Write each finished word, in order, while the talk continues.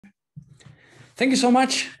Thank you so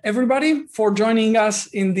much, everybody, for joining us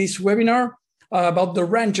in this webinar about the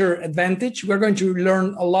Rancher Advantage. We're going to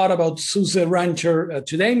learn a lot about SUSE Rancher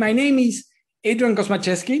today. My name is Adrian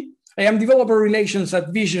Kosmaczewski. I am developer relations at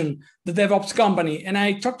Vision, the DevOps company, and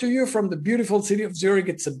I talk to you from the beautiful city of Zurich.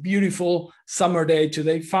 It's a beautiful summer day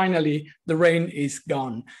today. Finally, the rain is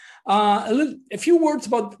gone. A few words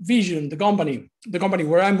about Vision, the company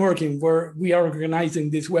where I'm working, where we are organizing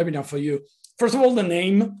this webinar for you. First of all, the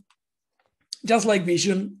name. Just like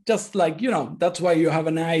Vision, just like, that's why you have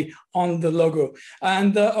an eye on the logo.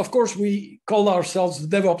 And of course, we call ourselves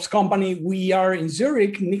the DevOps company. We are in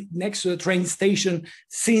Zurich, next to the train station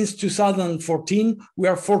since 2014. We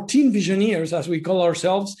are 14 Visioneers, as we call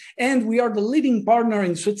ourselves. And we are the leading partner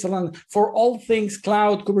in Switzerland for all things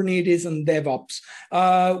cloud, Kubernetes, and DevOps.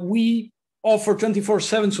 We offer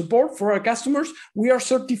 24/7 support for our customers. We are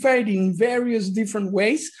certified in various different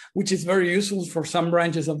ways, which is very useful for some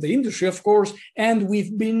branches of the industry, of course. And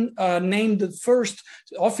we've been named the first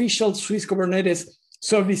official Swiss Kubernetes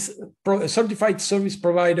certified service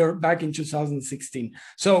provider back in 2016.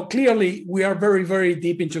 So clearly, we are very, very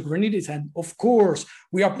deep into Kubernetes. And of course,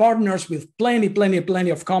 we are partners with plenty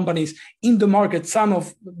of companies in the market. Some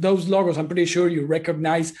of those logos, I'm pretty sure you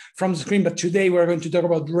recognize from the screen. But today, we're going to talk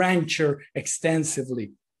about Rancher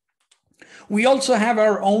extensively. We also have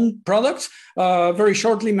our own products, very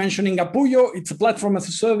shortly mentioning Apuyo. It's a platform as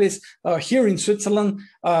a service here in Switzerland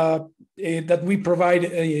that we provide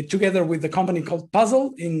together with a company called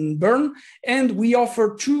Puzzle in Bern. And we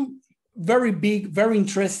offer two very big, very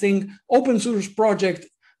interesting open source projects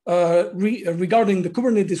regarding the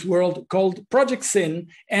Kubernetes world called Project Sin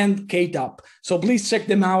and KTOP. So please check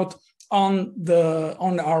them out on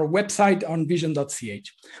our website on vision.ch.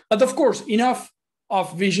 But of course, enough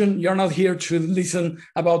of Vision. You're not here to listen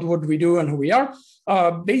about what we do and who we are.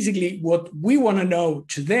 Basically, what we want to know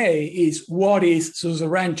today is what is SUSE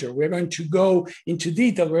Rancher. We're going to go into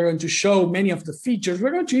detail. We're going to show many of the features.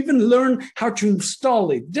 We're going to even learn how to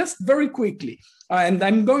install it just very quickly. And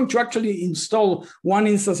I'm going to actually install one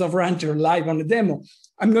instance of Rancher live on a demo.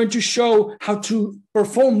 I'm going to show how to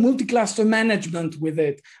perform multi-cluster management with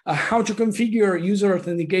it, how to configure user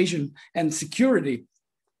authentication and security.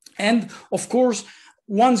 And of course,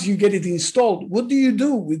 once you get it installed, what do you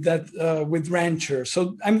do with that, with Rancher?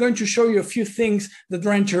 So I'm going to show you a few things that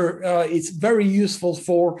Rancher is very useful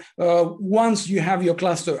for once you have your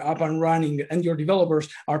cluster up and running and your developers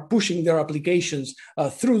are pushing their applications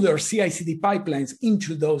through their CI/CD pipelines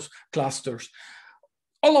into those clusters.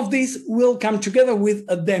 All of this will come together with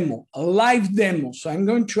a demo, a live demo. So I'm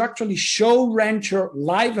going to actually show Rancher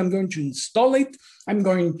live. I'm going to install it. I'm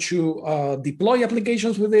going to deploy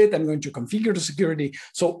applications with it. I'm going to configure the security.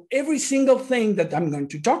 So every single thing that I'm going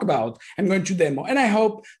to talk about, I'm going to demo. And I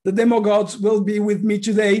hope the demo gods will be with me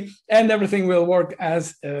today and everything will work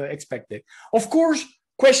as expected. Of course,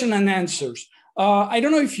 question and answers. I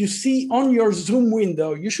don't know if you see on your Zoom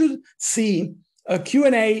window, you should see a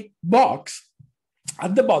Q&A box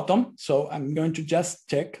at the bottom. So I'm going to just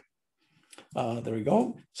check. There we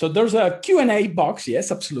go. So there's a Q&A box.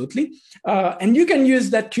 Yes, absolutely. And you can use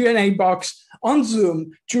that Q&A box on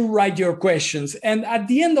Zoom to write your questions. And at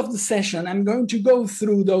the end of the session, I'm going to go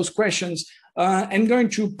through those questions and going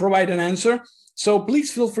to provide an answer. So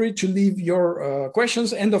please feel free to leave your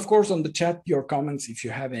questions and of course on the chat, your comments if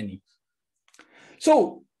you have any.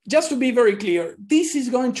 So just to be very clear, this is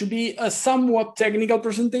going to be a somewhat technical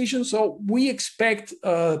presentation. So we expect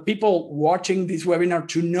people watching this webinar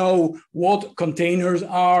to know what containers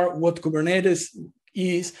are, what Kubernetes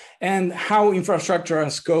is, and how infrastructure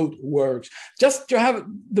as code works. Just to have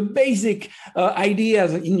the basic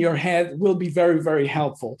ideas in your head will be very, very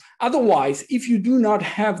helpful. Otherwise, if you do not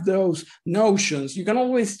have those notions, you can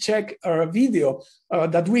always check our video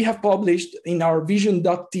that we have published in our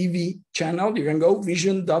vision.tv channel. You can go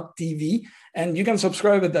vision.tv and you can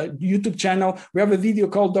subscribe to the YouTube channel. We have a video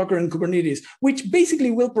called Docker and Kubernetes, which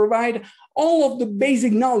basically will provide all of the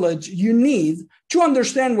basic knowledge you need to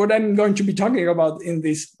understand what I'm going to be talking about in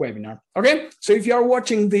this webinar. Okay, so if you are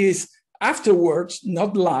watching this afterwards,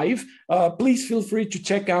 not live, please feel free to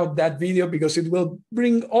check out that video because it will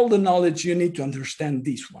bring all the knowledge you need to understand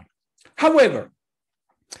this one. However,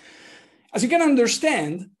 as you can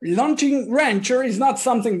understand, launching Rancher is not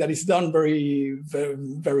something that is done very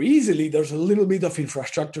easily. There's a little bit of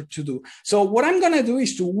infrastructure to do. So what I'm going to do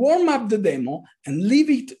is to warm up the demo and leave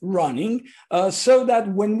it running so that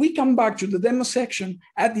when we come back to the demo section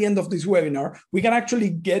at the end of this webinar, we can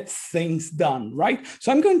actually get things done, right?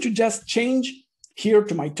 So I'm going to just change here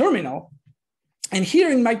to my terminal. And here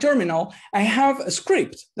in my terminal, I have a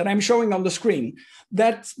script that I'm showing on the screen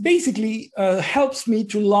that basically helps me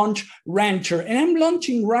to launch Rancher. And I'm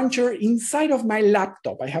launching Rancher inside of my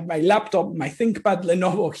laptop. I have my laptop, my ThinkPad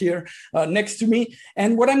Lenovo here next to me.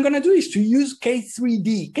 And what I'm going to do is to use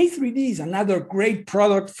K3D. K3D is another great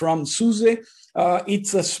product from SUSE.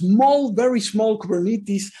 It's a small, very small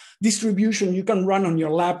Kubernetes distribution you can run on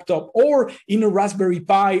your laptop or in a Raspberry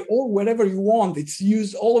Pi or whatever you want. It's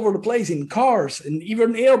used all over the place in cars and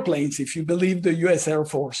even airplanes, if you believe the US Air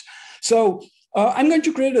Force. So I'm going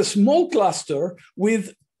to create a small cluster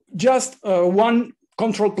with just one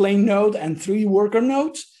control plane node and 3 worker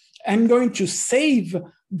nodes. I'm going to save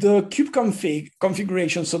the kubeconfig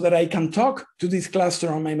configuration so that I can talk to this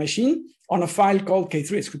cluster on my machine on a file called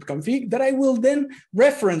k3skubeconfig that I will then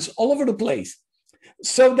reference all over the place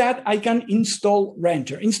so that I can install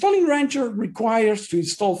Rancher. Installing Rancher requires to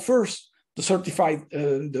install first the certified,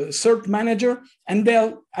 the cert manager, and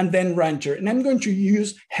then Rancher. And I'm going to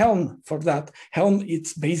use Helm for that. Helm,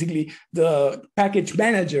 it's basically the package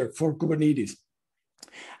manager for Kubernetes.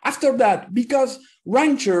 After that, because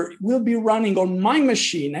Rancher will be running on my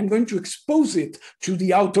machine, I'm going to expose it to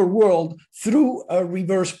the outer world through a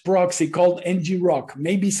reverse proxy called ngrok.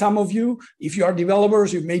 Maybe some of you, if you are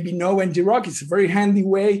developers, you maybe know ngrok. It's a very handy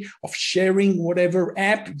way of sharing whatever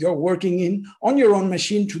app you're working in on your own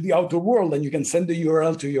machine to the outer world, and you can send the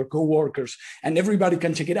URL to your coworkers, and everybody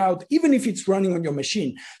can check it out, even if it's running on your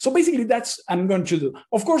machine. So basically, that's what I'm going to do.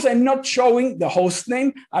 Of course, I'm not showing the host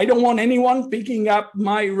name. I don't want anyone picking up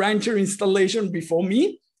my Rancher installation before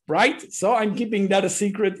me, right? So I'm keeping that a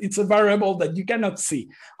secret. It's a variable that you cannot see.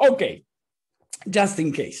 Okay, just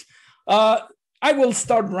in case. I will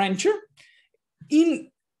start Rancher. In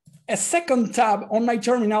a second tab on my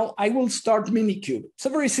terminal, I will start Minikube. It's a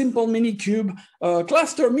very simple Minikube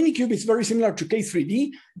cluster. Minikube is very similar to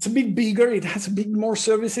K3D. It's a bit bigger. It has a bit more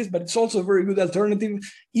services, but it's also a very good alternative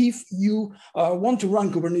if you want to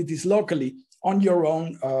run Kubernetes locally on your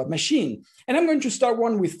own machine. And I'm going to start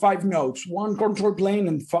one with 5 nodes, 1 control plane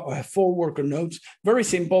and 4 worker nodes. Very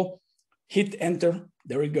simple. Hit enter.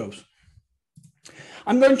 There it goes.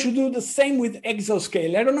 I'm going to do the same with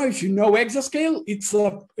Exascale. I don't know if you know Exascale.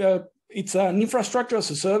 It's an infrastructure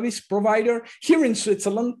as a service provider here in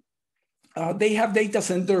Switzerland. They have data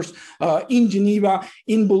centers in Geneva,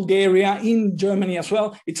 in Bulgaria, in Germany as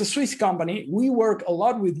well. It's a Swiss company. We work a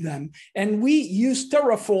lot with them, and we use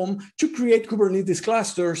Terraform to create Kubernetes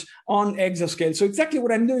clusters on Exascale. So exactly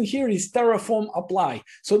what I'm doing here is Terraform apply.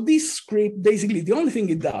 So this script, basically the only thing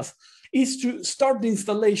it does is to start the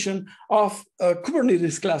installation of a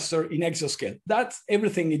Kubernetes cluster in Exascale. That's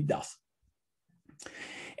everything it does.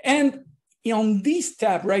 And on this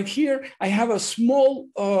tab right here, I have a small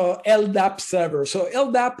LDAP server. So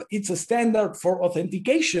LDAP, it's a standard for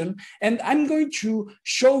authentication. And I'm going to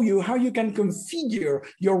show you how you can configure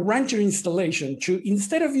your Rancher installation to,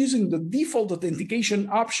 instead of using the default authentication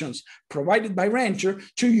options provided by Rancher,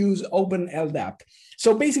 to use Open LDAP.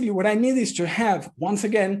 So basically what I need is to have, once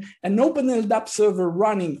again, an Open LDAP server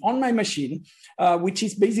running on my machine, which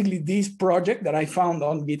is basically this project that I found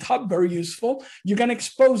on GitHub, very useful. You can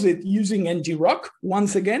expose it using ngrok.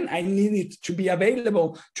 Once again, I need it to be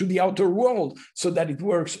available to the outer world so that it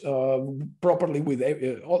works properly with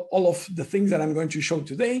all of the things that I'm going to show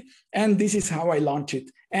today. And this is how I launch it,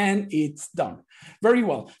 and it's done. Very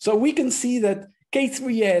well. So we can see that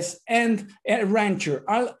K3S and Rancher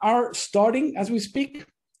are starting as we speak.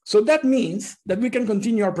 So that means that we can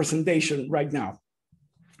continue our presentation right now.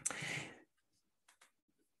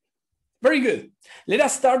 Very good. Let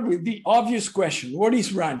us start with the obvious question. What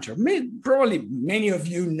is Rancher? Probably many of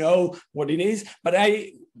you know what it is, but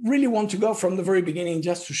I really want to go from the very beginning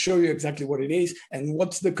just to show you exactly what it is and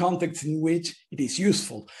what's the context in which it is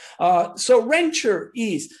useful. So Rancher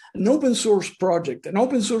is an open source project, an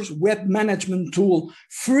open source web management tool,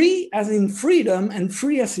 free as in freedom and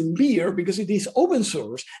free as in beer, because it is open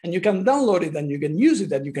source and you can download it and you can use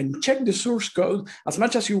it and you can check the source code as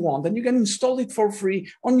much as you want, and you can install it for free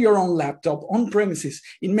on your own laptop, on premises,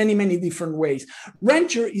 in many, many different ways.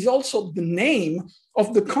 Rancher is also the name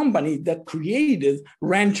of the company that created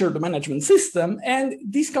Rancher, the management system. And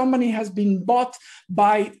this company has been bought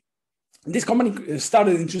by, this company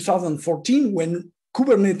started in 2014 when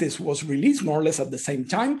Kubernetes was released more or less at the same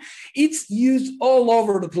time. It's used all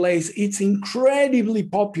over the place. It's incredibly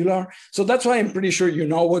popular. So that's why I'm pretty sure you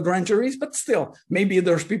know what Rancher is, but still, maybe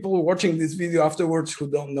there's people watching this video afterwards who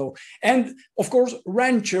don't know. And of course,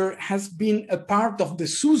 Rancher has been a part of the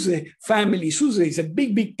SUSE family. SUSE is a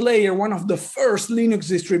big player, one of the first Linux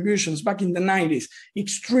distributions back in the 90s.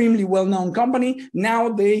 Extremely well-known company. Now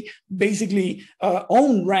they basically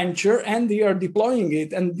own Rancher, and they are deploying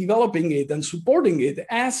it and developing it and supporting it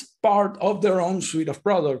as part of their own suite of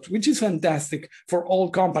products, which is fantastic for all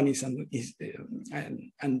companies and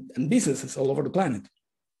businesses all over the planet.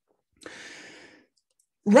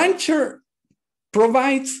 Rancher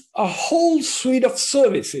provides a whole suite of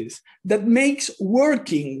services that makes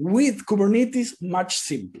working with Kubernetes much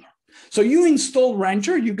simpler. So you install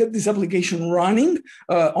Rancher, you get this application running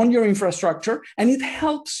on your infrastructure, and it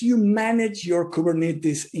helps you manage your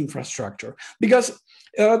Kubernetes infrastructure. Because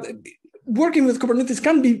working with Kubernetes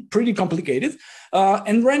can be pretty complicated,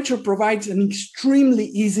 and Rancher provides an extremely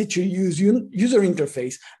easy to use user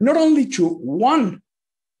interface, not only to one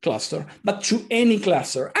cluster, but to any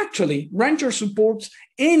cluster. Actually, Rancher supports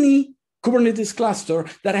any Kubernetes cluster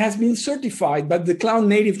that has been certified by the Cloud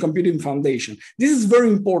Native Computing Foundation. This is very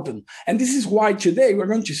important. And this is why today we're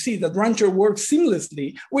going to see that Rancher works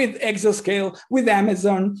seamlessly with Exascale, with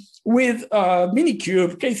Amazon, with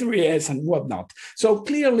Minikube, K3S, and whatnot. So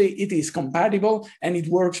clearly it is compatible and it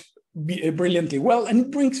works brilliantly well, and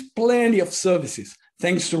it brings plenty of services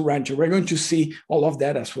thanks to Rancher. We're going to see all of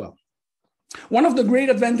that as well. One of the great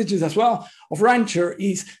advantages as well of Rancher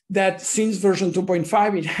is that since version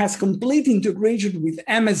 2.5, it has complete integration with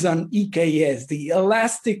Amazon EKS, the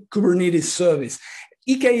Elastic Kubernetes Service.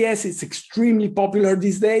 EKS is extremely popular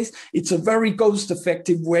these days. It's a very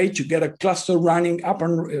cost-effective way to get a cluster running up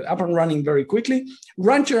and running very quickly.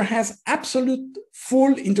 Rancher has absolute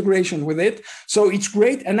full integration with it, so it's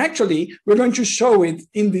great. And actually, we're going to show it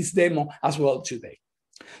in this demo as well today.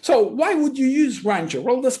 So why would you use Rancher?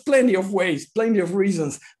 Well, there's plenty of ways, plenty of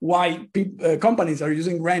reasons why companies are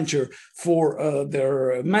using Rancher for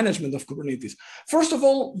their management of Kubernetes. First of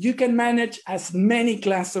all, you can manage as many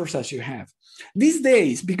clusters as you have. These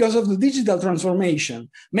days, because of the digital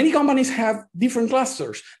transformation, many companies have different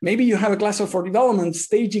clusters. Maybe you have a cluster for development,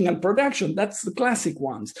 staging, and production. That's the classic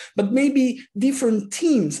ones. But maybe different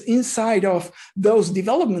teams inside of those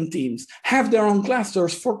development teams have their own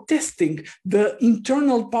clusters for testing the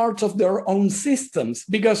internal parts of their own systems.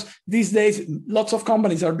 Because these days, lots of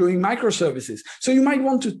companies are doing microservices. So you might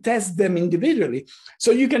want to test them individually.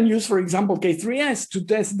 So you can use, for example, K3S to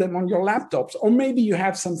test them on your laptops. Or maybe you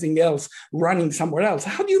have something else running somewhere else.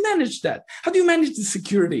 How do you manage that? How do you manage the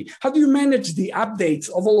security? How do you manage the updates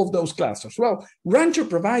of all of those clusters? Well, Rancher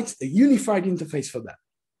provides a unified interface for that.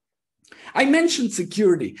 I mentioned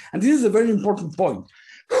security, and this is a very important point.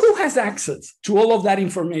 Who has access to all of that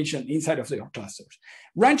information inside of your clusters?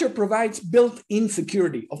 Rancher provides built-in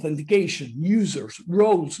security, authentication, users,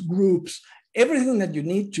 roles, groups, everything that you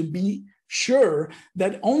need to be sure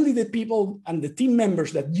that only the people and the team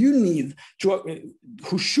members that you need to,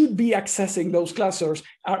 who should be accessing those clusters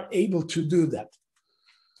are able to do that.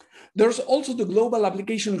 There's also the global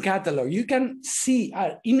application catalog. You can see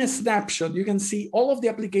in a snapshot, you can see all of the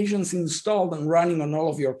applications installed and running on all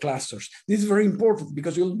of your clusters. This is very important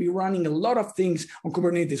because you'll be running a lot of things on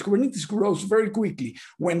Kubernetes. Kubernetes grows very quickly.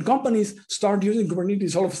 When companies start using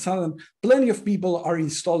Kubernetes, all of a sudden, plenty of people are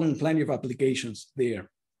installing plenty of applications there.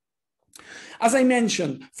 As I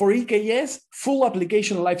mentioned, for EKS, full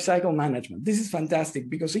application lifecycle management. This is fantastic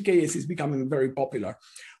because EKS is becoming very popular.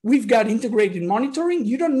 We've got integrated monitoring.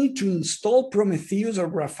 You don't need to install Prometheus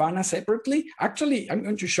or Grafana separately. Actually, I'm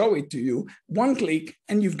going to show it to you. One click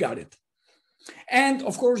and you've got it. And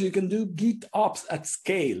of course, you can do GitOps at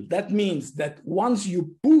scale. That means that once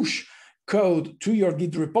you push code to your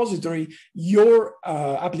Git repository, your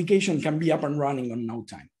application can be up and running in no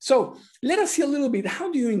time. So let us see a little bit, how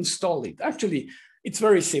do you install it? Actually, it's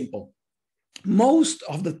very simple. Most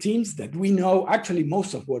of the teams that we know, actually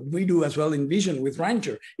most of what we do as well in Vision with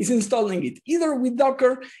Rancher is installing it either with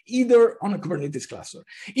Docker, either on a Kubernetes cluster.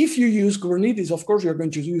 If you use Kubernetes, of course, you're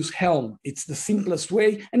going to use Helm. It's the simplest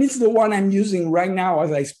way, and it's the one I'm using right now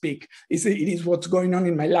as I speak. It is what's going on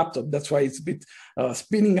in my laptop. That's why it's a bit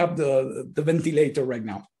spinning up the ventilator right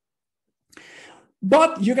now.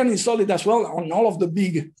 But you can install it as well on all of the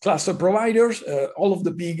big cluster providers, all of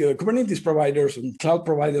the big Kubernetes providers and cloud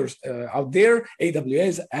providers out there,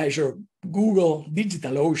 AWS, Azure, Google,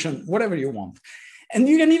 DigitalOcean, whatever you want. And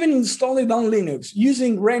you can even install it on Linux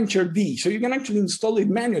using Rancher D. So you can actually install it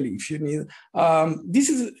manually if you need. This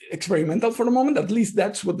is experimental for the moment, at least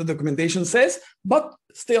that's what the documentation says, but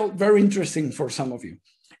still very interesting for some of you.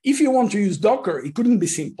 If you want to use Docker, it couldn't be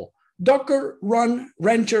simple. Docker run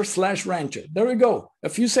rancher/rancher. There we go. A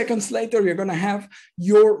few seconds later, you're going to have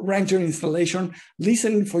your Rancher installation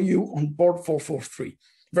listening for you on port 443.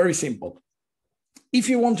 Very simple. If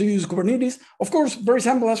you want to use Kubernetes, of course, very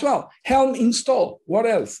simple as well. Helm install. What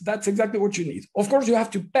else? That's exactly what you need. Of course, you have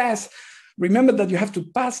to pass. Remember that you have to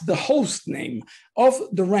pass the host name of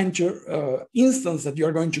the Rancher instance that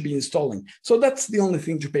you're going to be installing. So that's the only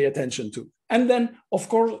thing to pay attention to. And then, of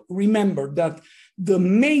course, remember that the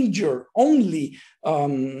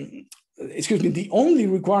only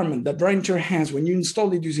requirement that Rancher has when you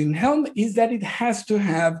install it using Helm is that it has to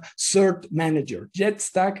have cert manager,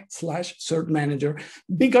 jetstack/cert manager,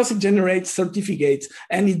 because it generates certificates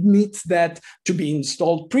and it needs that to be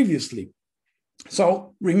installed previously.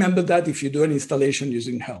 So remember that if you do an installation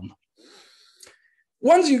using Helm.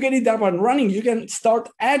 Once you get it up and running, you can start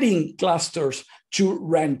adding clusters to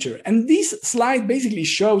Rancher. And this slide basically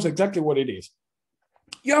shows exactly what it is.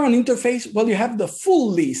 You have an interface, well, you have the full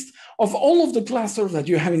list of all of the clusters that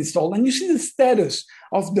you have installed, and you see the status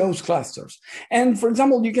of those clusters. And for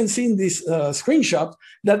example, you can see in this screenshot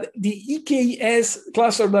that the EKS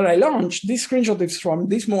cluster that I launched, this screenshot is from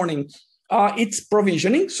this morning, it's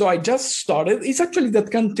provisioning. So I just started. It's actually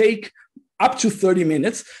that can take up to 30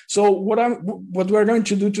 minutes. So what we're going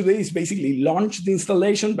to do today is basically launch the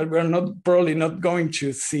installation, but we're probably not going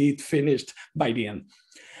to see it finished by the end.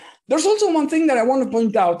 There's also one thing that I want to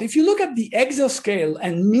point out. If you look at the exascale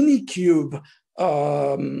and minikube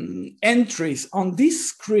entries on this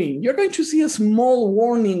screen, you're going to see a small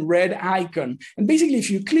warning red icon. And basically, if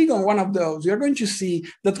you click on one of those, you're going to see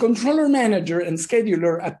that controller manager and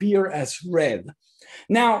scheduler appear as red.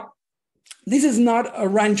 Now, this is not a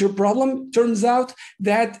Rancher problem. Turns out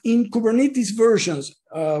that in Kubernetes versions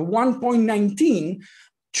 1.19,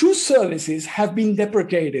 two services have been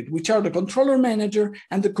deprecated, which are the controller manager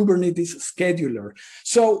and the Kubernetes scheduler.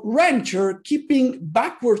 So Rancher, keeping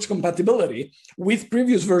backwards compatibility with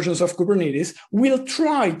previous versions of Kubernetes, will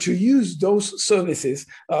try to use those services.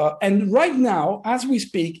 And right now, as we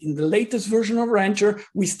speak, in the latest version of Rancher,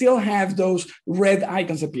 we still have those red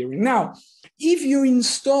icons appearing. Now, if you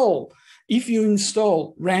install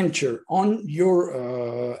Rancher on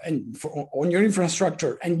your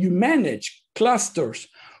infrastructure and you manage clusters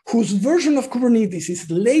whose version of Kubernetes is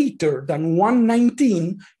later than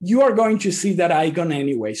 1.19, you are going to see that icon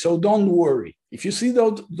anyway. So don't worry. If you see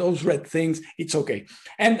those red things, it's okay.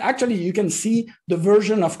 And actually, you can see the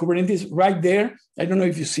version of Kubernetes right there. I don't know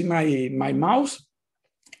if you see my mouse.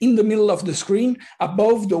 In the middle of the screen,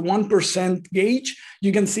 above the 1% gauge,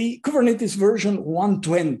 you can see Kubernetes version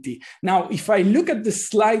 120. Now, if I look at the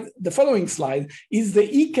slide, the following slide is the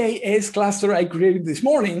EKS cluster I created this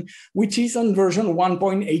morning, which is on version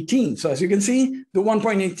 1.18. So as you can see, the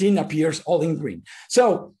 1.18 appears all in green.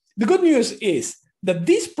 So the good news is that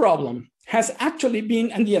this problem has actually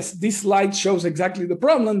been, and yes, this slide shows exactly the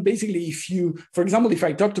problem. Basically, if you, for example, if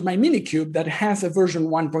I talk to my minikube that has a version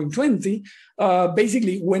 1.20,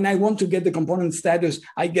 basically when I want to get the component status,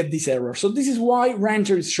 I get this error. So this is why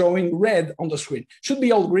Rancher is showing red on the screen. Should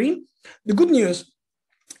be all green. The good news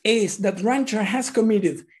is that Rancher has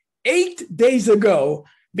committed 8 days ago,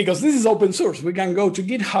 because this is open source, we can go to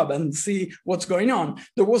GitHub and see what's going on.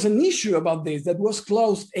 There was an issue about this that was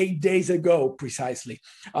closed 8 days ago, precisely,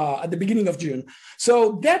 at the beginning of June.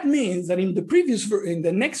 So that means that in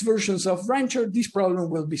the next versions of Rancher, this problem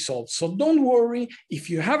will be solved. So don't worry, if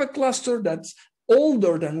you have a cluster that's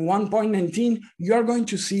older than 1.19, you are going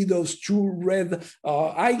to see those two red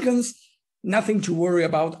icons. Nothing to worry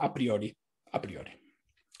about a priori.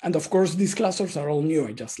 And of course, these clusters are all new.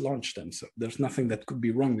 I just launched them, so there's nothing that could be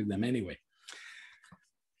wrong with them anyway.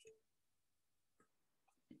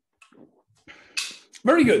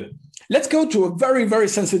 Very good. Let's go to a very, very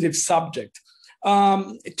sensitive subject.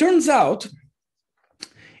 It turns out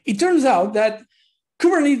that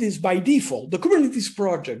Kubernetes by default, the Kubernetes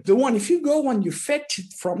project, the one, if you go and you fetch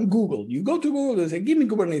it from Google, you go to Google and say, give me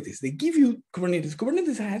Kubernetes. They give you Kubernetes.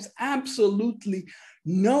 Kubernetes has absolutely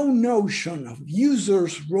no notion of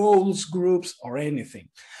users, roles, groups, or anything.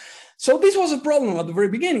 So this was a problem at the very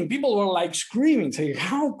beginning. People were like screaming, saying,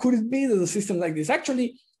 how could it be that a system like this?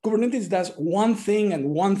 Actually, Kubernetes does one thing and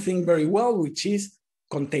one thing very well, which is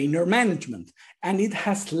container management. And it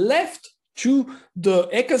has left to the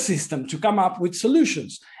ecosystem to come up with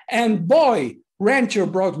solutions. And boy, Rancher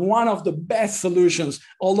brought one of the best solutions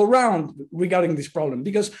all around regarding this problem,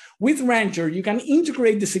 because with Rancher, you can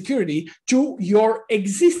integrate the security to your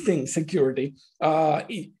existing security,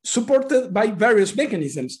 supported by various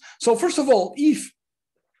mechanisms. So first of all, if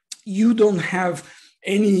you don't have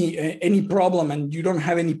any problem and you don't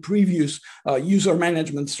have any previous user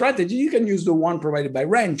management strategy, you can use the one provided by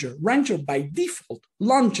Rancher. Rancher by default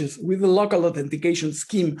launches with a local authentication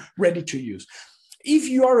scheme ready to use. If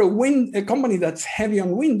you are a company that's heavy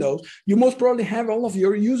on Windows, you most probably have all of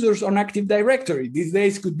your users on Active Directory. These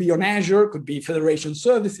days could be on Azure, could be Federation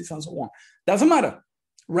Services, and so on. Doesn't matter.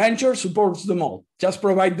 Rancher supports them all. Just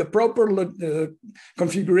provide the proper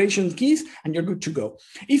configuration keys and you're good to go.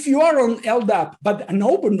 If you are on LDAP, but an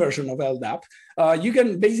open version of LDAP, you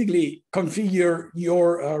can basically configure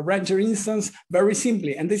your Rancher instance very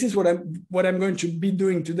simply. And this is what I'm going to be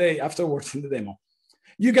doing today afterwards in the demo.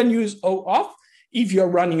 You can use OAuth. If you're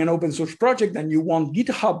running an open source project and you want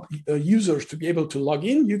GitHub users to be able to log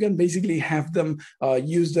in, you can basically have them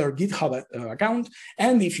use their GitHub account.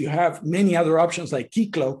 And if you have many other options like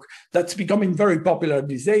Keycloak, that's becoming very popular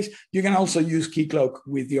these days, you can also use Keycloak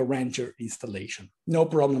with your Rancher installation. No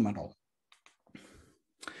problem at all.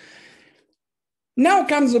 Now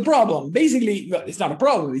comes the problem. Basically, well, it's not a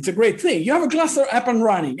problem, it's a great thing. You have a cluster up and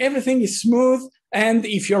running, everything is smooth, and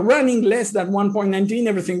if you're running less than 1.19,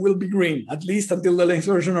 everything will be green, at least until the latest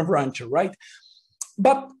version of Rancher, right?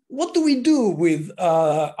 But what do we do with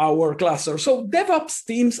our cluster? So DevOps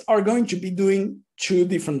teams are going to be doing two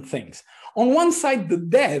different things. On one side, the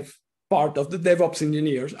dev part of the DevOps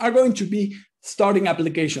engineers are going to be starting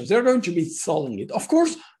applications. They're going to be installing it. Of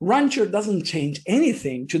course, Rancher doesn't change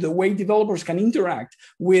anything to the way developers can interact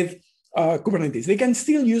with Kubernetes. They can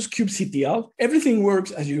still use kubectl. Everything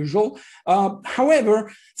works as usual.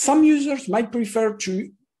 However, some users might prefer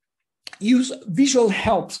to use visual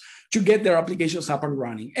helps to get their applications up and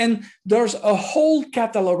running. And there's a whole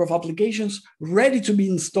catalog of applications ready to be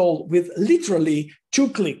installed with literally 2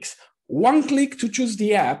 clicks. 1 click to choose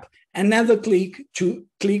the app, another click to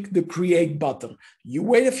click the create button. You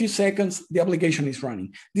wait a few seconds, the application is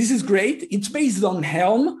running. This is great. It's based on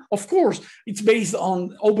Helm. Of course, it's based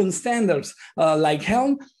on open standards like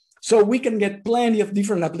Helm. So we can get plenty of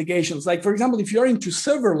different applications. Like, for example, if you're into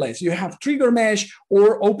serverless, you have Trigger Mesh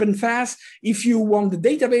or OpenFast. If you want the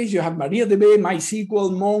database, you have MariaDB,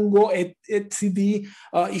 MySQL, Mongo, etcd.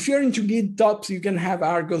 If you're into GitOps, you can have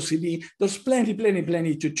Argo CD. There's plenty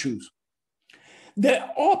to choose. The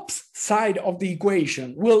ops side of the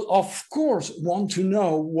equation will, of course, want to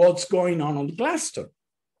know what's going on the cluster.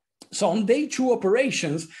 So on day 2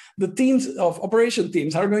 operations, the teams of operation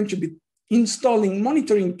teams are going to be installing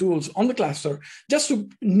monitoring tools on the cluster just to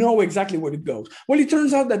know exactly where it goes. Well, it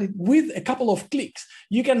turns out that with a couple of clicks,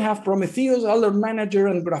 you can have Prometheus, Alert Manager,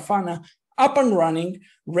 and Grafana up and running,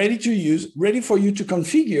 ready to use, ready for you to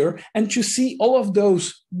configure, and to see all of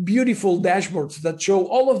those beautiful dashboards that show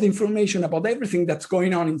all of the information about everything that's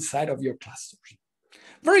going on inside of your clusters.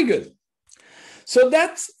 Very good. So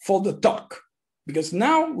that's for the talk, because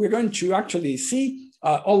now we're going to actually see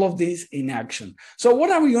all of this in action. So what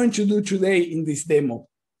are we going to do today in this demo?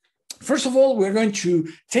 First of all, we're going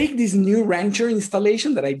to take this new Rancher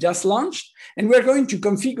installation that I just launched, and we're going to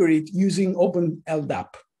configure it using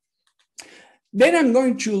OpenLDAP. Then I'm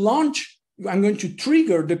going to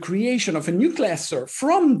trigger the creation of a new cluster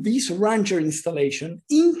from this Rancher installation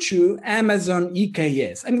into Amazon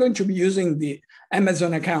EKS. I'm going to be using the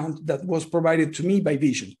Amazon account that was provided to me by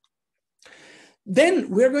Vision. Then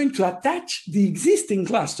we're going to attach the existing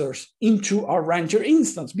clusters into our Rancher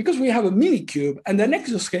instance because we have a Minikube and an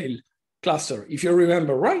Exascale cluster, if you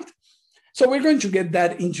remember, right? So we're going to get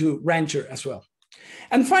that into Rancher as well.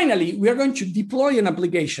 And finally, we are going to deploy an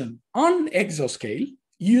application on Exascale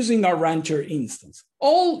using our Rancher instance,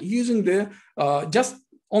 all using the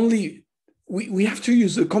we have to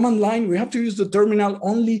use the command line, we have to use the terminal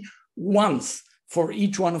only once for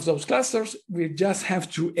each one of those clusters. We just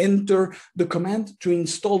have to enter the command to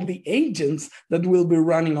install the agents that will be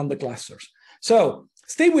running on the clusters. So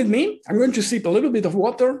stay with me. I'm going to sip a little bit of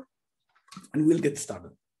water and we'll get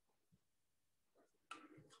started.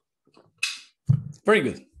 Very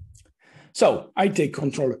good. So I take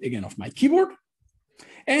control again of my keyboard,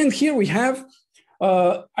 and here we have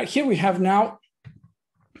now.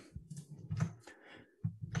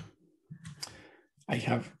 I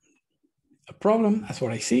have a problem. That's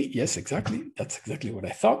what I see. Yes, exactly. That's exactly what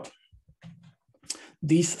I thought.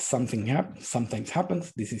 Sometimes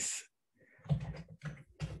happens. This is.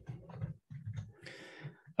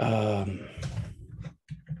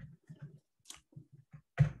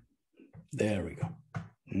 There we go.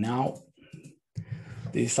 Now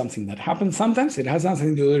This is something that happens sometimes. It has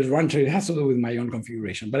nothing to do with Rancher. It has to do with my own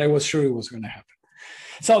configuration, but I was sure it was going to happen.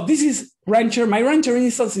 So this is Rancher. My Rancher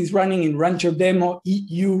instance is running in Rancher demo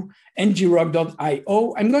EU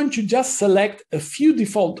ngrok.io. I'm going to just select a few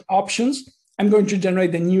default options. I'm going to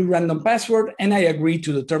generate a new random password, and I agree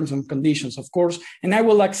to the terms and conditions, of course, and I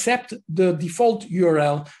will accept the default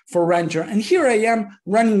URL for Rancher. And here I am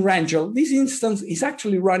running Rancher. This instance is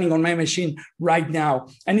actually running on my machine right now,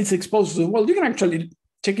 and it's exposed to, well, you can actually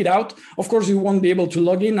check it out. Of course, you won't be able to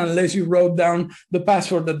log in unless you wrote down the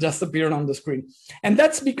password that just appeared on the screen. And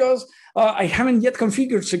that's because I haven't yet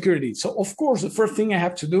configured security. So of course, the first thing I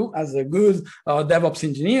have to do as a good DevOps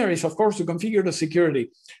engineer is, of course, to configure the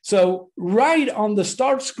security. So right on the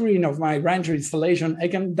start screen of my Rancher installation, I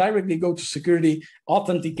can directly go to security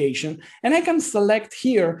authentication, and I can select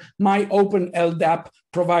here my open LDAP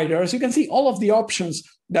provider. As you can see, all of the options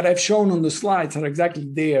that I've shown on the slides are exactly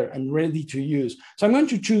there and ready to use. So I'm going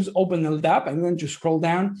to choose Open LDAP. I'm going to scroll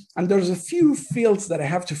down, and there's a few fields that I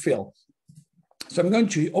have to fill. So I'm going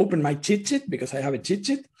to open my cheat sheet because I have a cheat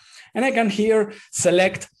sheet, and I can here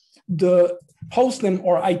select the hostname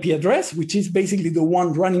or IP address, which is basically the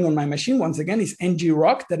one running on my machine. Once again, is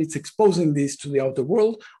ngrok, that it's exposing this to the outer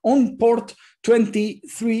world on port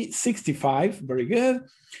 2365. Very good.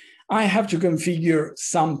 I have to configure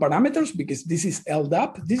some parameters because this is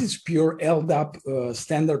LDAP. This is pure LDAP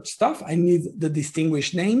standard stuff. I need the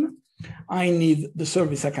distinguished name. I need the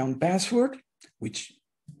service account password, which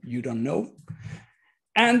you don't know,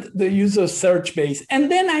 and the user search base. And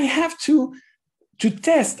then I have to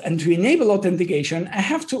test and to enable authentication, I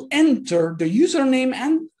have to enter the username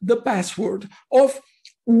and the password of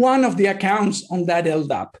one of the accounts on that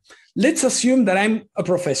LDAP. Let's assume that I'm a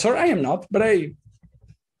professor. I am not, but I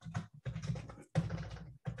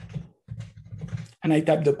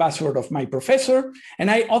type the password of my professor, and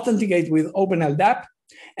I authenticate with OpenLDAP,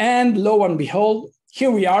 and lo and behold,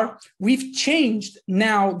 here we are. We've changed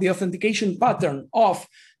now the authentication pattern of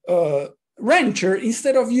Rancher.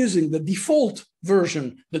 Instead of using the default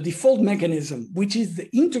version, the default mechanism, which is the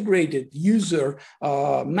integrated user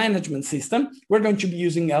management system, we're going to be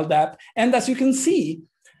using LDAP. And as you can see,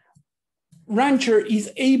 Rancher is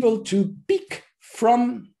able to pick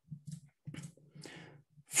from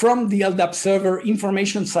the LDAP server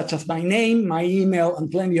information such as my name, my email, and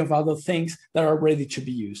plenty of other things that are ready to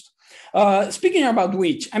be used. Speaking about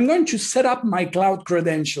which, I'm going to set up my cloud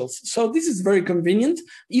credentials. So this is very convenient.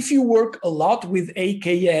 If you work a lot with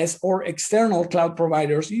AKS or external cloud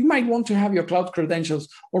providers, you might want to have your cloud credentials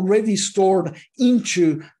already stored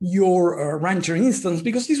into your Rancher instance,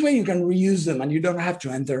 because this way you can reuse them and you don't have to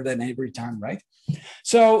enter them every time, right?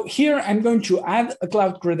 So here I'm going to add a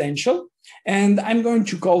cloud credential, and I'm going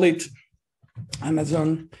to call it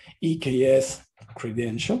Amazon EKS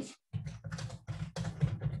credentials.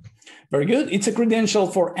 Very good. It's a credential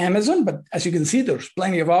for Amazon, but as you can see, there's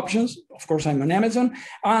plenty of options. Of course, I'm on Amazon.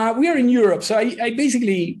 We are in Europe, so I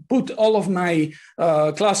basically put all of my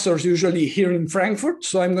clusters usually here in Frankfurt.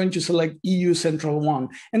 So I'm going to select EU Central 1.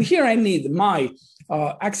 And here I need my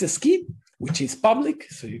access key, which is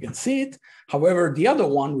public, so you can see it. However, the other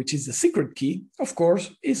one, which is the secret key, of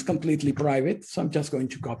course, is completely private. So I'm just going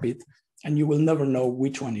to copy it, and you will never know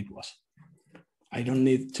which one it was. I don't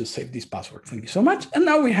need to save this password. Thank you so much. And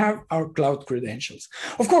now we have our cloud credentials.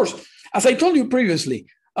 Of course, as I told you previously,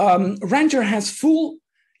 Rancher has full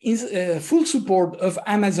support of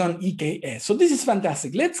Amazon EKS. So this is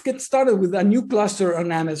fantastic. Let's get started with a new cluster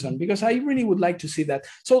on Amazon, because I really would like to see that.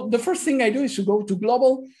 So the first thing I do is to go to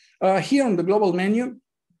global. Here on the global menu,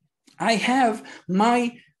 I have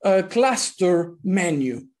my cluster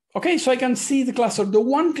menu. Okay, so I can see the cluster. The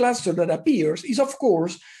one cluster that appears is, of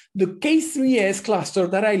course, the K3S cluster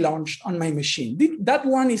that I launched on my machine. That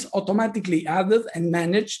one is automatically added and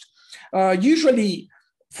managed. Usually,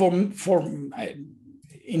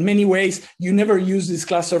 in many ways, you never use this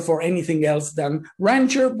cluster for anything else than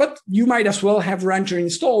Rancher, but you might as well have Rancher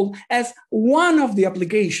installed as one of the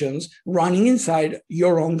applications running inside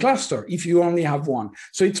your own cluster if you only have one.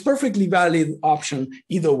 So it's perfectly valid option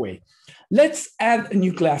either way. Let's add a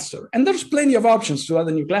new cluster. And there's plenty of options to add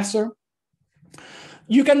a new cluster.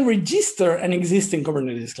 You can register an existing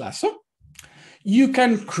Kubernetes cluster. You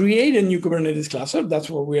can create a new Kubernetes cluster. That's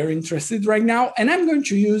what we are interested in right now. And I'm going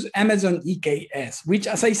to use Amazon EKS, which,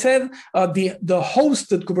 as I said, the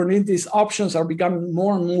hosted Kubernetes options are becoming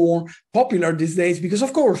more and more popular these days because,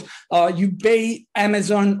 of course, you pay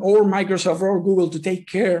Amazon or Microsoft or Google to take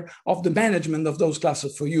care of the management of those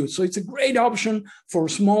clusters for you. So it's a great option for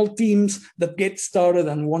small teams that get started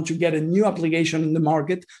and want to get a new application in the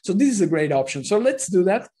market. So this is a great option. So let's do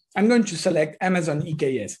that. I'm going to select Amazon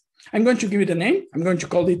EKS. I'm going to give it a name. I'm going to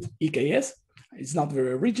call it EKS. It's not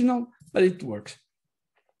very original, but it works.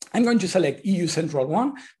 I'm going to select EU Central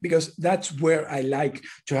 1 because that's where I like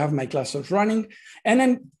to have my clusters running. And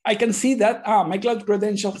then I can see that my cloud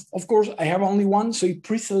credentials, of course, I have only one, so it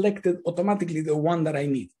pre-selected automatically the one that I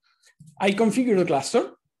need. I configure the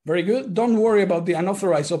cluster. Very good. Don't worry about the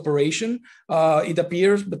unauthorized operation. It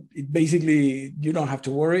appears, but it basically, you don't have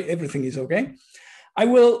to worry. Everything is okay. I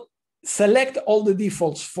will select all the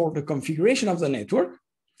defaults for the configuration of the network.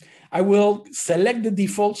 I will select the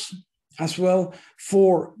defaults as well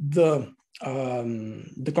for the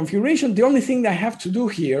configuration. The only thing that I have to do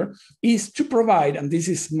here is to provide, and this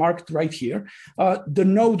is marked right here, the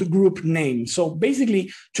node group name. So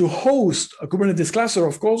basically, to host a Kubernetes cluster,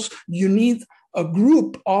 of course, you need a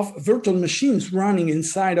group of virtual machines running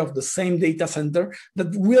inside of the same data center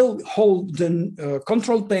that will hold the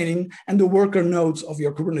control plane and the worker nodes of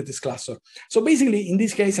your Kubernetes cluster. So basically, in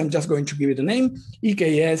this case, I'm just going to give it a name,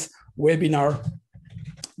 EKS webinar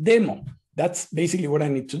demo. That's basically what I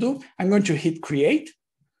need to do. I'm going to hit create.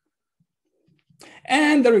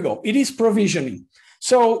 And there we go. It is provisioning.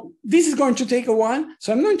 So this is going to take a while.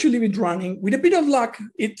 So I'm going to leave it running. With a bit of luck,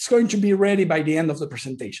 it's going to be ready by the end of the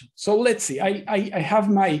presentation. So let's see. I have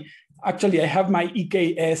my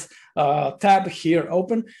EKS tab here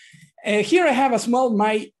open. Here I have as well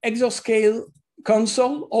my Exascale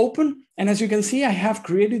console open. And as you can see, I have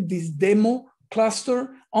created this demo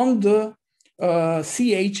cluster on the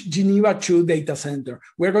CH Geneva 2 data center.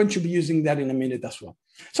 We're going to be using that in a minute as well.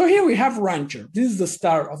 So here we have Rancher. This is the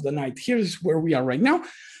star of the night. Here's where we are right now.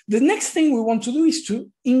 The next thing we want to do is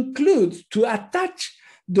to attach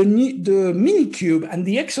the Minikube and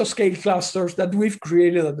the Exascale clusters that we've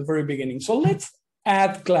created at the very beginning. So let's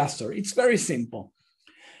add cluster. It's very simple.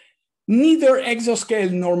 Neither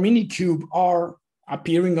Exascale nor Minikube are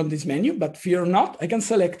appearing on this menu, but fear not. I can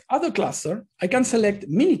select other cluster. I can select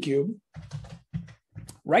Minikube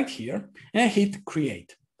right here and I hit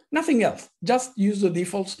create. Nothing else, just use the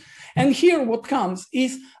defaults. And here what comes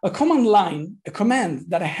is a command line, a command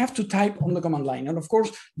that I have to type on the command line. And of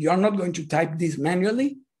course, you are not going to type this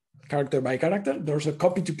manually, character by character. There's a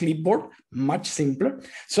copy to clipboard, much simpler.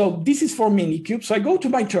 So this is for Minikube. So I go to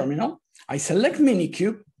my terminal, I select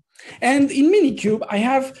Minikube, and in Minikube, I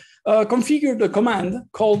have configured a command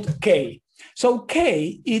called K. So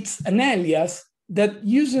K, it's an alias that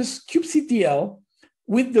uses kubectl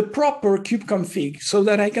with the proper kubeconfig so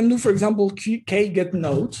that I can do, for example, K get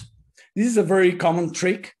nodes. This is a very common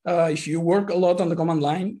trick. If you work a lot on the command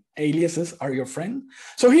line, aliases are your friend.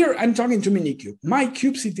 So here I'm talking to Minikube. My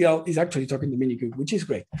kubectl is actually talking to Minikube, which is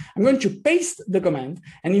great. I'm going to paste the command,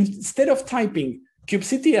 and instead of typing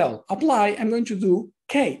kubectl apply, I'm going to do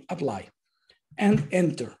K apply and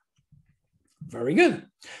enter. Very good.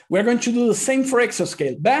 We're going to do the same for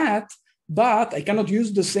Exascale, but I cannot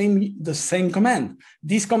use the same command.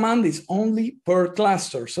 This command is only per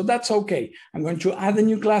cluster, so that's okay. I'm going to add a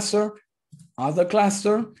new cluster, other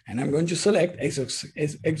cluster, and I'm going to select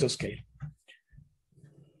Exascale.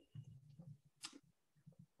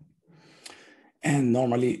 And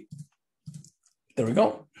normally, there we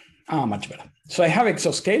go. Much better. So I have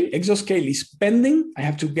Exascale. Exascale is pending. I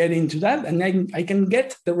have to get into that, and I can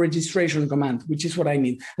get the registration command, which is what I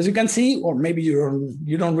need. As you can see, or maybe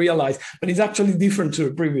you don't realize, but it's actually different to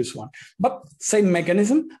the previous one. But same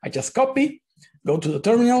mechanism. I just copy, go to the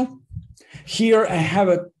terminal. Here I have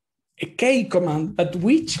a K command, but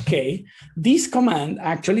which K? This command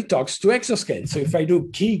actually talks to Exascale. So if I do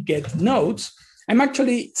key get nodes, I'm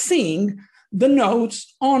actually seeing the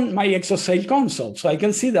nodes on my Exascale console. So I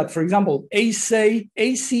can see that, for example, ACRUT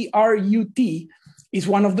is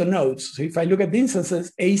one of the nodes. So if I look at the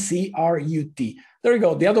instances, ACRUT, there we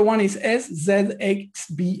go. The other one is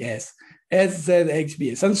SZXBS,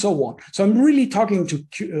 and so on. So I'm really talking to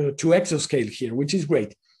Exascale here, which is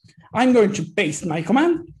great. I'm going to paste my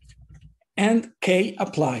command and K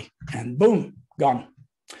apply, and boom, gone.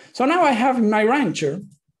 So now I have in my Rancher,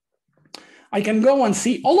 I can go and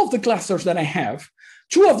see all of the clusters that I have.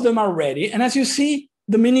 2 of them are ready. And as you see,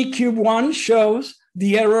 the Minikube one shows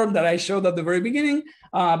the error that I showed at the very beginning.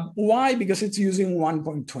 Why? Because it's using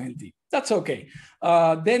 1.20. That's okay.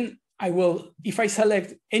 Then I will, if I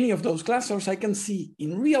select any of those clusters, I can see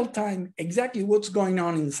in real time exactly what's going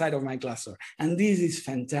on inside of my cluster. And this is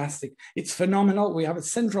fantastic. It's phenomenal. We have a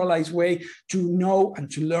centralized way to know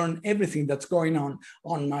and to learn everything that's going on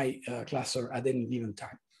my cluster at any given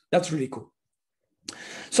time. That's really cool.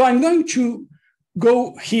 So I'm going to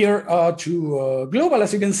go here to global.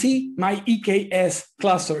 As you can see, my EKS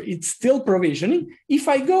cluster, it's still provisioning. If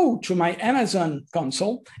I go to my Amazon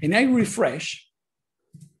console and I refresh,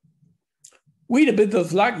 With a bit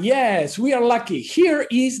of luck, yes, we are lucky. Here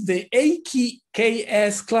is the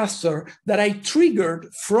AKS cluster that I triggered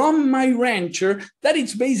from my Rancher that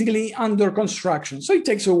it's basically under construction. So it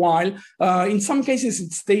takes a while. In some cases,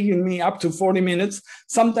 it's taking me up to 40 minutes,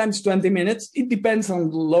 sometimes 20 minutes. It depends on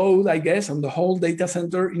the load, I guess, on the whole data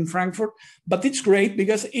center in Frankfurt. But it's great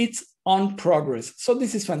because it's on progress. So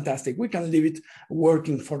this is fantastic. We can leave it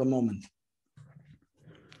working for the moment.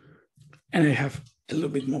 And I have a little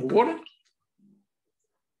bit more water,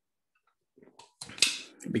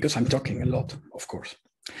 because I'm talking a lot, of course.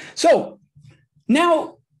 So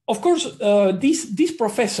now, of course, this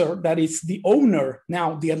professor that is the owner,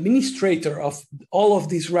 now the administrator of all of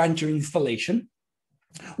this Rancher installation,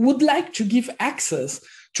 would like to give access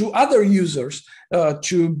to other users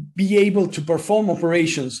to be able to perform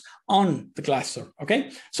operations on the cluster,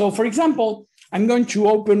 okay? So for example, I'm going to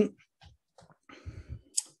open,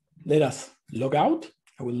 let us log out.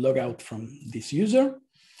 I will log out from this user.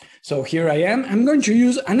 So here I am. I'm going to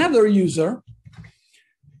use another user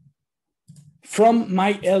from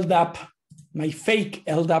my LDAP, my fake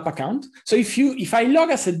LDAP account. So if I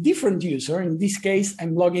log as a different user, in this case,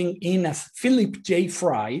 I'm logging in as Philip J.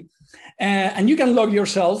 Fry, and you can log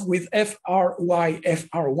yourself with FRY,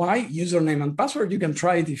 username and password. You can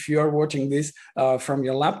try it if you are watching this from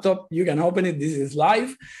your laptop. You can open it. This is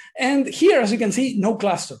live. And here, as you can see, no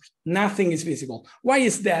clusters. Nothing is visible. Why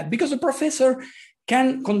is that? Because the professor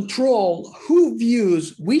can control who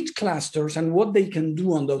views which clusters and what they can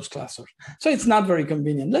do on those clusters. So it's not very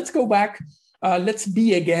convenient. Let's go back. Let's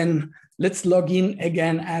log in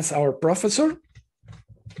again as our professor.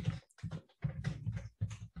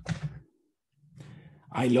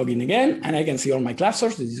 I log in again and I can see all my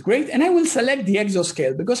clusters. This is great. And I will select the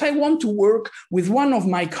exascale because I want to work with one of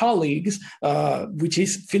my colleagues, which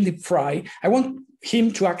is Philip Fry. I want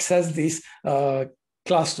him to access this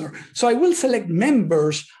cluster. So I will select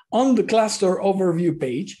members on the cluster overview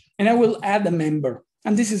page and I will add a member.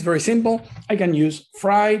 And this is very simple. I can use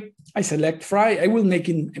Fry. I select Fry. I will make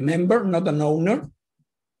him a member, not an owner.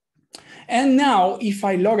 And now if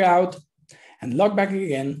I log out and log back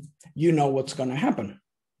again, you know what's going to happen.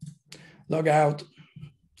 Log out,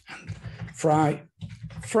 and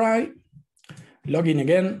Fry, log in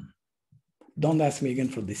again. Don't ask me again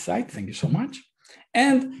for this site. Thank you so much.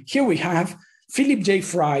 And here we have Philip J.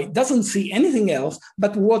 Fry doesn't see anything else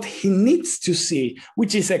but what he needs to see,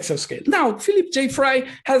 which is exascale. Now, Philip J. Fry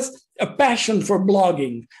has a passion for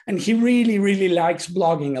blogging, and he really, really likes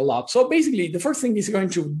blogging a lot. So basically, the first thing he's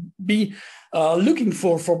going to be looking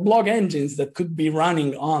for blog engines that could be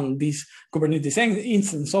running on this Kubernetes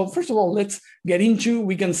instance. So first of all, let's get into,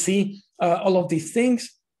 we can see all of these things.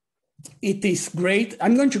 It is great.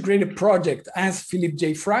 I'm going to create a project as Philip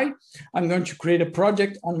J. Fry. I'm going to create a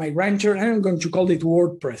project on my Rancher, and I'm going to call it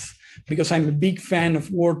WordPress because I'm a big fan of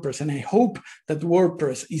WordPress, and I hope that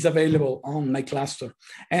WordPress is available on my cluster.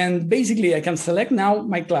 And basically, I can select now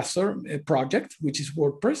my cluster project, which is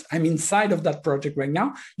WordPress. I'm inside of that project right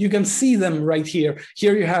now. You can see them right here.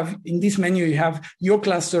 Here you have, in this menu, you have your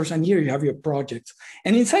clusters, and here you have your projects.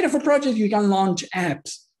 And inside of a project, you can launch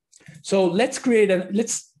apps. So let's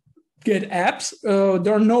get apps.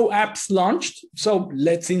 There are no apps launched, so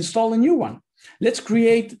let's install a new one. Let's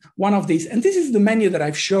create one of these. And this is the menu that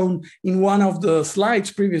I've shown in one of the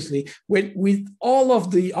slides previously with all of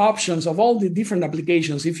the options of all the different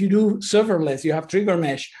applications. If you do serverless, you have Trigger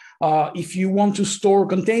Mesh. If you want to store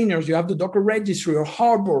containers, you have the Docker registry or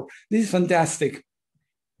Harbor. This is fantastic.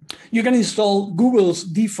 You can install Google's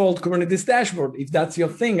default Kubernetes dashboard if that's your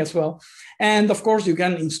thing as well. And of course, you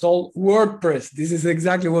can install WordPress. This is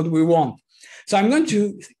exactly what we want. So I'm going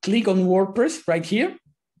to click on WordPress right here.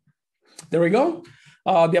 There we go.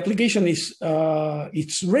 The application is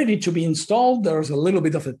it's ready to be installed. There's a little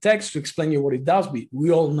bit of a text to explain you what it does.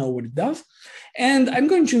 We all know what it does. And I'm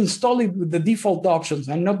going to install it with the default options.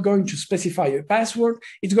 I'm not going to specify a password.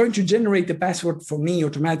 It's going to generate the password for me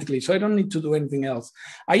automatically, so I don't need to do anything else.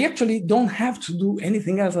 I actually don't have to do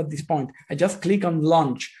anything else at this point. I just click on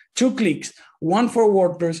launch. 2 clicks, one for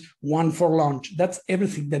WordPress, one for launch. That's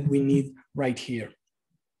everything that we need right here.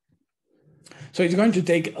 So it's going to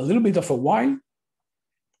take a little bit of a while.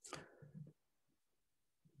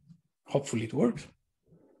 Hopefully it works.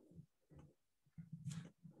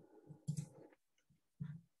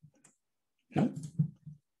 No.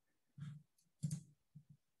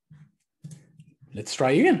 Let's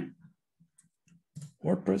try again.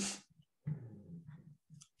 WordPress.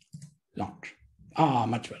 Launch.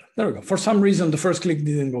 Much better. There we go. For some reason, the first click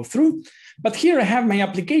didn't go through. But here I have my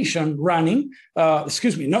application running.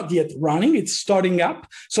 Excuse me, not yet running. It's starting up.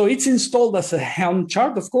 So it's installed as a Helm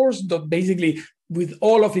chart, of course. Basically, with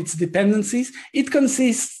all of its dependencies. It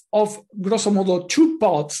consists of, grosso modo, 2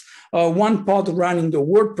 pods, one pod running the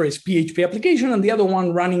WordPress PHP application and the other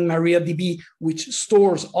one running MariaDB, which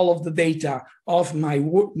stores all of the data of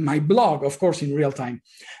my blog, of course, in real time.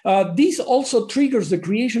 This also triggers the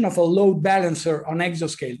creation of a load balancer on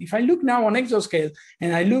Exascale. If I look now on Exascale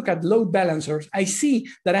and I look at load balancers, I see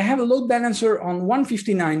that I have a load balancer on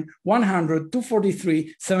 159, 100,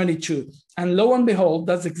 243, 72. And lo and behold,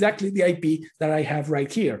 that's exactly the IP that I have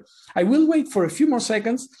right here. I will wait for a few more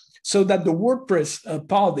seconds so that the WordPress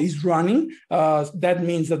pod is running. That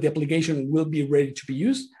means that the application will be ready to be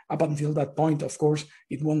used. Up until that point, of course,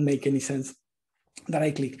 it won't make any sense that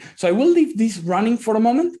I click. So I will leave this running for a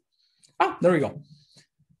moment. There we go.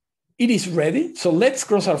 It is ready. So let's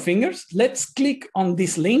cross our fingers. Let's click on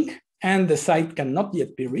this link, and the site cannot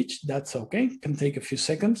yet be reached. That's okay. It can take a few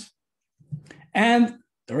seconds. And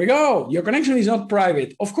there we go. Your connection is not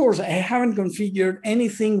private. Of course, I haven't configured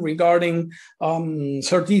anything regarding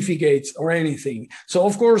certificates or anything. So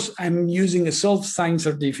of course, I'm using a self-signed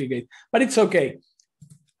certificate, but it's okay.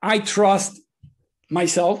 I trust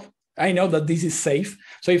myself. I know that this is safe.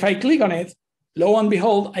 So if I click on it, lo and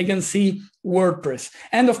behold, I can see WordPress.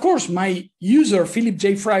 And of course, my user, Philip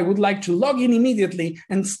J. Fry, would like to log in immediately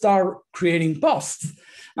and start creating posts.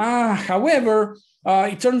 However,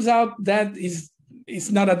 it turns out that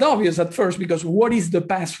it's not that obvious at first, because what is the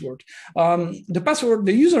password? The password,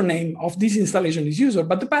 the username of this installation is user,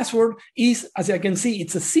 but the password is, as I can see,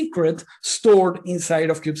 it's a secret stored inside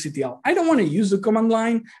of kubectl. I don't want to use the command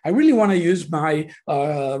line. I really want to use my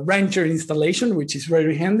Rancher installation, which is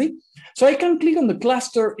very handy. So I can click on the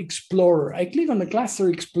Cluster Explorer. I click on the Cluster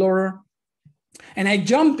Explorer, and I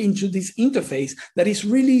jump into this interface that is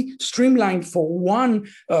really streamlined for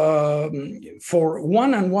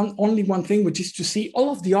only one thing, which is to see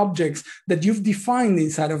all of the objects that you've defined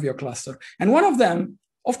inside of your cluster. And one of them,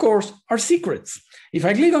 of course, are secrets. If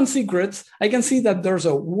I click on secrets, I can see that there's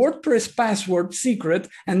a WordPress password secret,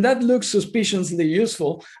 and that looks suspiciously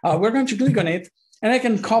useful. We're going to click on it, and I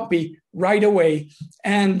can copy right away.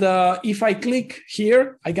 And if I click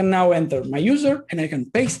here, I can now enter my user, and I can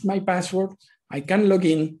paste my password. I can log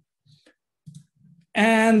in,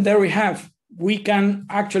 and there we have. We can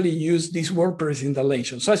actually use this WordPress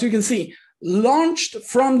installation. So as you can see, launched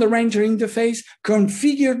from the Rancher interface,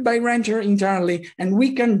 configured by Rancher internally, and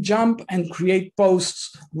we can jump and create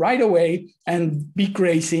posts right away and be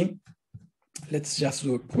crazy. Let's just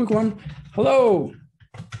do a quick one. Hello,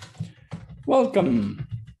 welcome,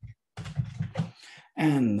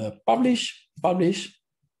 and publish,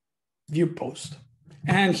 view post.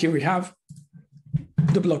 And here we have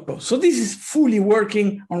the blog post. So this is fully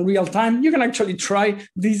working on real time. You can actually try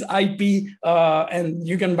this IP and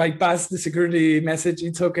you can bypass the security message.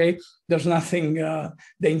 It's okay. There's nothing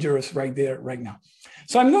dangerous right there right now.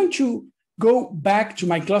 So I'm going to go back to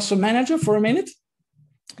my cluster manager for a minute.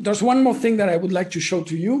 There's one more thing that I would like to show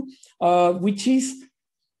to you, which is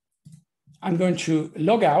I'm going to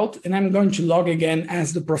log out, and I'm going to log again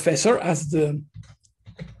as the professor, as the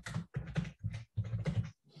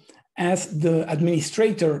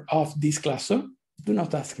administrator of this cluster. Do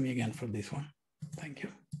not ask me again for this one. Thank you.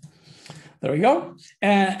 There we go.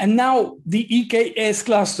 And now the EKS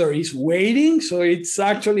cluster is waiting. So it's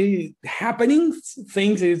actually happening.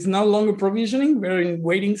 Things, it's no longer provisioning. We're in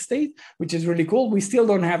waiting state, which is really cool. We still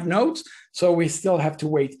don't have nodes, so we still have to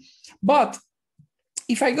wait. But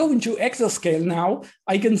if I go into Exascale now,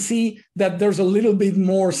 I can see that there's a little bit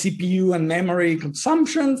more CPU and memory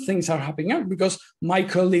consumption. Things are happening up because my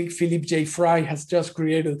colleague, Philip J. Fry, has just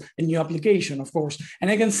created a new application, of course.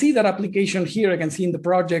 And I can see that application here. I can see in the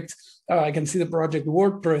project, I can see the project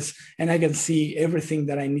WordPress, and I can see everything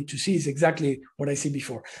that I need to see is exactly what I see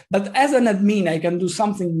before. But as an admin, I can do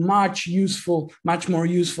something much more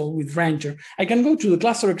useful with Rancher. I can go to the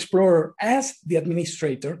Cluster Explorer as the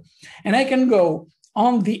administrator, and I can go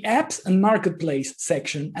on the apps and marketplace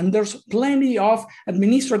section, and there's plenty of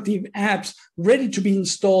administrative apps ready to be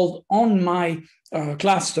installed on my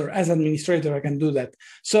cluster. As administrator, I can do that.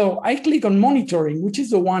 So I click on monitoring, which is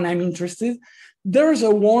the one I'm interested. There's a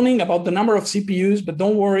warning about the number of CPUs, but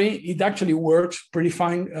don't worry, it actually works pretty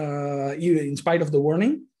fine in spite of the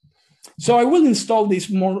warning. So I will install this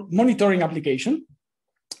monitoring application,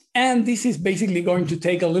 and this is basically going to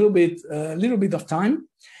take a little bit of time.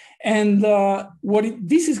 And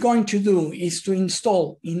this is going to do is to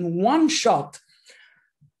install in one shot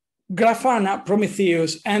Grafana,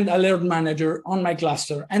 Prometheus, and Alert Manager on my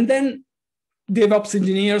cluster. And then DevOps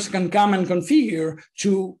engineers can come and configure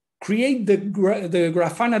to create the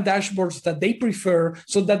Grafana dashboards that they prefer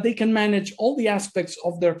so that they can manage all the aspects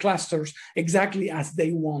of their clusters exactly as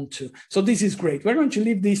they want to. So this is great. We're going to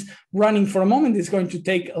leave this running for a moment. It's going to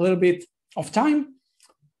take a little bit of time.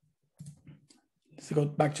 Let's go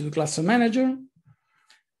back to the cluster manager.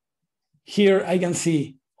 Here I can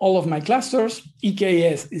see all of my clusters.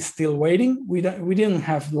 EKS is still waiting. We didn't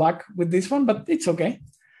have luck with this one, but it's okay.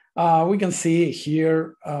 We can see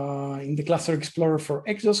here in the Cluster Explorer for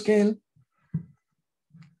Exascale.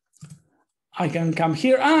 I can come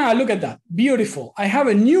here. Look at that. Beautiful. I have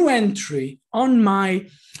a new entry on my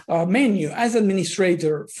menu as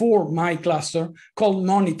administrator for my cluster called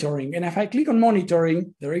monitoring. And if I click on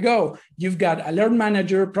monitoring, there we go. You've got Alert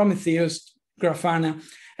Manager, Prometheus, Grafana,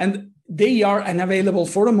 and they are unavailable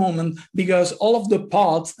for the moment because all of the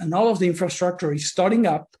pods and all of the infrastructure is starting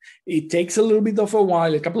up. It takes a little bit of a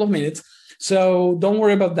while, a couple of minutes. So don't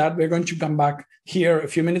worry about that. We're going to come back here a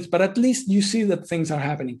few minutes, but at least you see that things are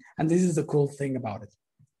happening. And this is the cool thing about it.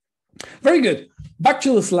 Very good. Back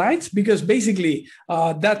to the slides, because basically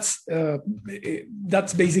that's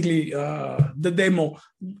basically the demo,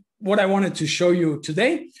 what I wanted to show you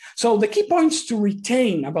today. So the key points to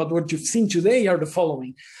retain about what you've seen today are the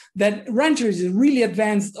following: that Rancher is a really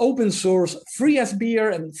advanced open source, free as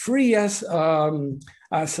beer and free as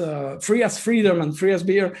freedom and free as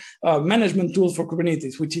beer management tool for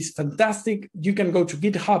Kubernetes, which is fantastic. You can go to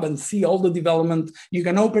GitHub and see all the development. You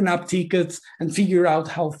can open up tickets and figure out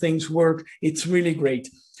how things work. It's really great.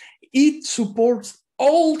 It supports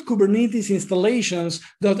all Kubernetes installations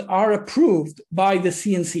that are approved by the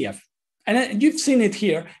CNCF. And you've seen it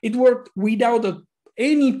here. It worked without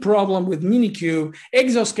any problem with Minikube,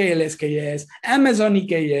 Exascale SKS, Amazon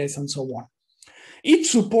EKS, and so on. It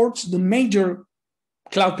supports the major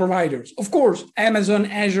cloud providers. Of course, Amazon,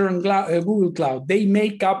 Azure, and Google Cloud, they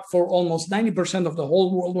make up for almost 90% of the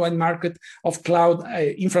whole worldwide market of cloud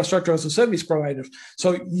infrastructure as a service providers.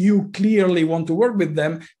 So you clearly want to work with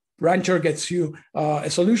them. Rancher gets you a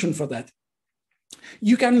solution for that.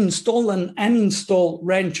 You can install and uninstall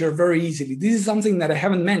Rancher very easily. This is something that I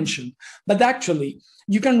haven't mentioned, but actually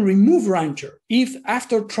you can remove Rancher if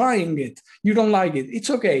after trying it, you don't like it.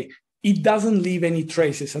 It's okay. It doesn't leave any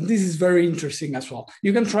traces. And this is very interesting as well.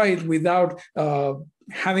 You can try it without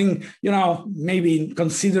having, maybe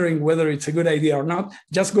considering whether it's a good idea or not.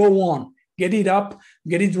 Just go on, get it up,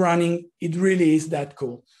 get it running. It really is that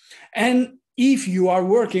cool. And if you are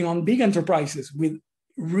working on big enterprises with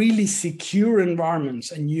really secure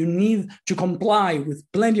environments and you need to comply with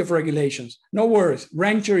plenty of regulations, no worries.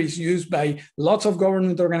 Rancher is used by lots of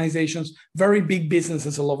government organizations, very big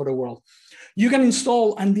businesses all over the world. You can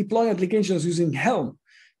install and deploy applications using Helm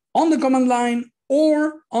on the command line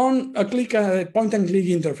or on a point-and-click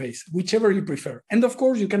interface, whichever you prefer. And of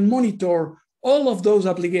course, you can monitor all of those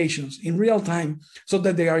applications in real time so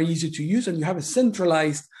that they are easy to use and you have a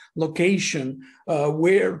centralized location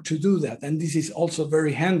where to do that. And this is also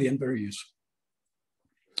very handy and very useful.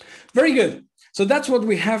 Very good. So that's what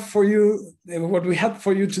we have for you, what we had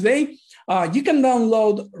for you today. You can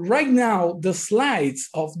download right now the slides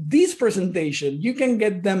of this presentation. You can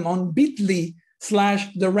get them on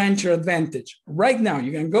bit.ly/the Rancher Advantage. Right now,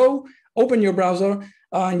 you can go open your browser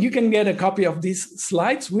and you can get a copy of these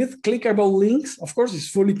slides with clickable links. Of course, it's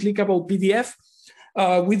fully clickable PDF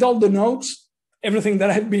with all the notes. Everything that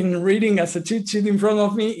I've been reading as a cheat sheet in front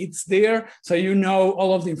of me, it's there. So you know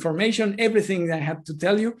all of the information. Everything that I had to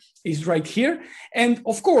tell you is right here. And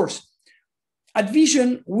of course, at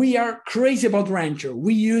Vision, we are crazy about Rancher.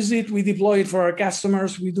 We use it, we deploy it for our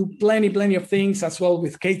customers. We do plenty of things as well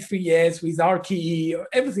with K3S, with RKE,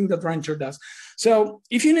 everything that Rancher does. So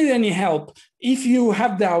if you need any help, if you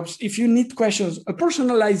have doubts, if you need questions, a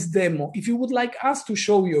personalized demo, if you would like us to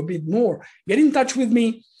show you a bit more, get in touch with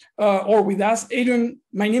me or with us. Adrian,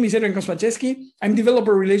 my name is Adrian Kosmaczewski. I'm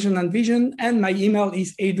Developer Relations at Vision, and my email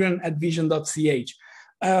is adrian@vision.ch.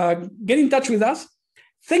 Get in touch with us.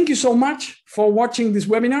 Thank you so much for watching this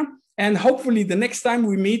webinar. And hopefully the next time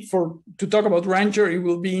we meet to talk about Rancher, it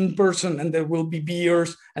will be in person and there will be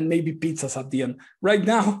beers and maybe pizzas at the end. Right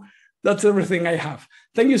now, that's everything I have.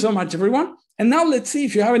 Thank you so much, everyone. And now let's see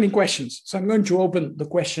if you have any questions. So I'm going to open the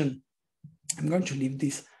question. I'm going to leave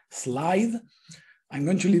this slide.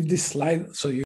 So you